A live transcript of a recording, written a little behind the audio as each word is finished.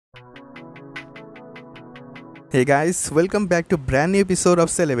Hey guys, welcome back to brand new episode of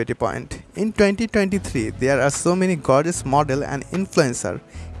Celebrity Point. In 2023, there are so many gorgeous model and influencer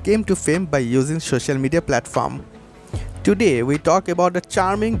came to fame by using social media platform. Today we talk about a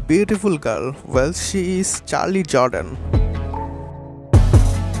charming, beautiful girl. Well, she is Charly Jordan.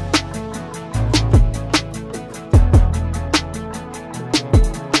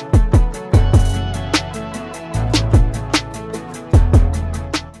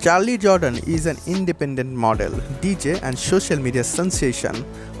 Charly Jordan is an independent model, DJ and social media sensation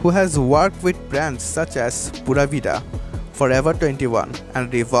who has worked with brands such as Pura Vida, Forever 21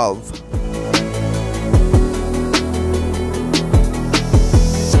 and Revolve.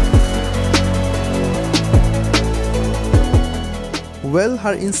 Well,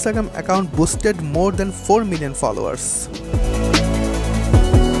 her Instagram account boosted more than 4 million followers.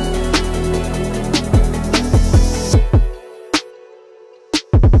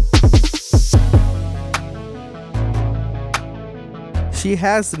 She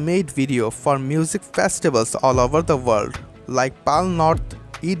has made video for music festivals all over the world like Pal North,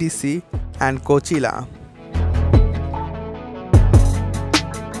 EDC and Coachella.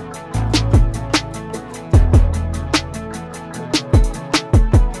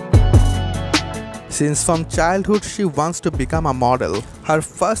 Since from childhood she wants to become a model. Her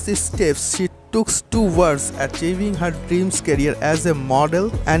first steps she took towards achieving her dreams career as a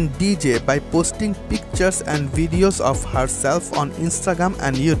model and DJ by posting pictures and videos of herself on Instagram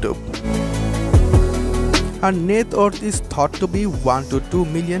and YouTube. Her net worth is thought to be 1 to 2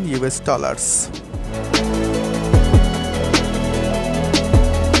 million US dollars.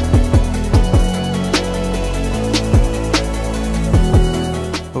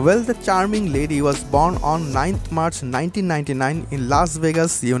 Well, the charming lady was born on 9th March 1999 in Las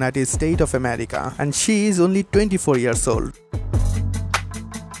Vegas, United States of America, and she is only 24 years old.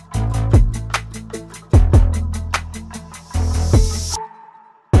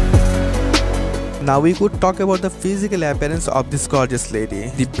 Now we could talk about the physical appearance of this gorgeous lady.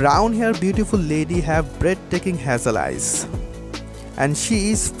 The brown hair beautiful lady have breathtaking hazel eyes. And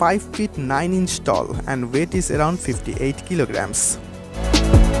she is 5 feet 9 inches tall and weight is around 58 kilograms.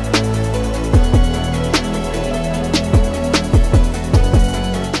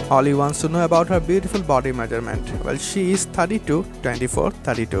 All you wants to know about her beautiful body measurement. Well, she is 32, 24,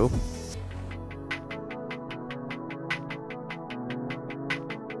 32.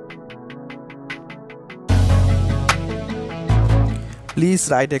 Please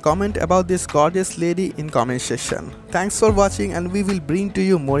write a comment about this gorgeous lady in comment section. Thanks for watching and we will bring to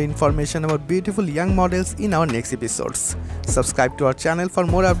you more information about beautiful young models in our next episodes. Subscribe to our channel for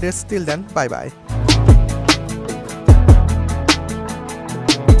more updates. Till then, bye bye.